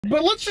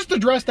But let's just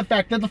address the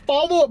fact that the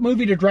follow-up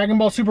movie to Dragon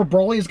Ball Super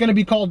Broly is going to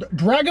be called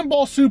Dragon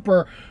Ball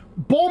Super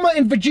Bulma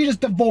and Vegeta's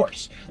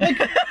Divorce. Like,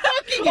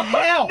 fucking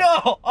hell.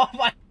 No, oh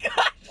my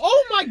god.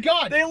 Oh my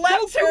god. They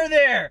left her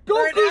there.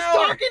 Goku's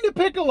talking to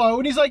Piccolo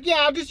and he's like, yeah,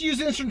 I'll just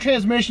use instant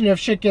transmission if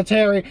shit gets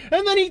hairy.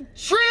 And then he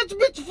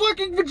transmits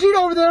fucking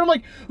Vegeta over there. And I'm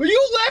like, well,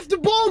 you left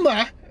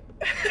Bulma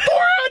for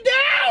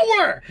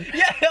an hour!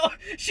 Yeah,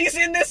 she's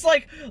in this,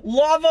 like,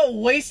 lava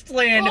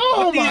wasteland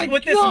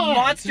with this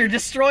monster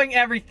destroying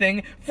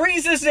everything.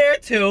 Frieza's there,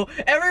 too.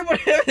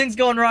 Everything's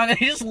going wrong, and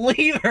they just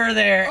leave her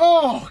there.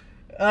 Oh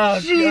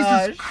Jesus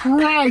gosh.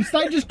 Christ.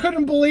 I just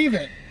couldn't believe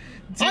it.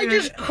 Dude. I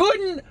just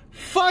couldn't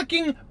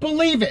fucking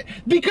believe it.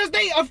 Because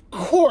they, of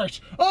course,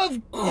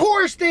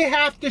 they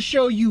have to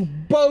show you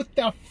both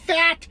the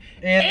fat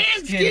and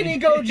skinny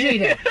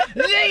Gogeta.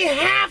 They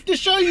have to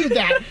show you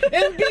that.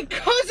 And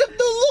because of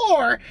the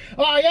lore,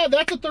 oh yeah,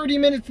 that's a 30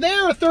 minutes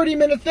there, a 30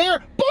 minutes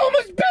there.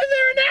 Bulma's been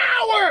there an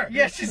hour!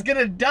 Yeah, she's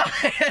gonna die.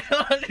 I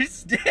don't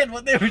understand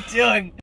what they were doing.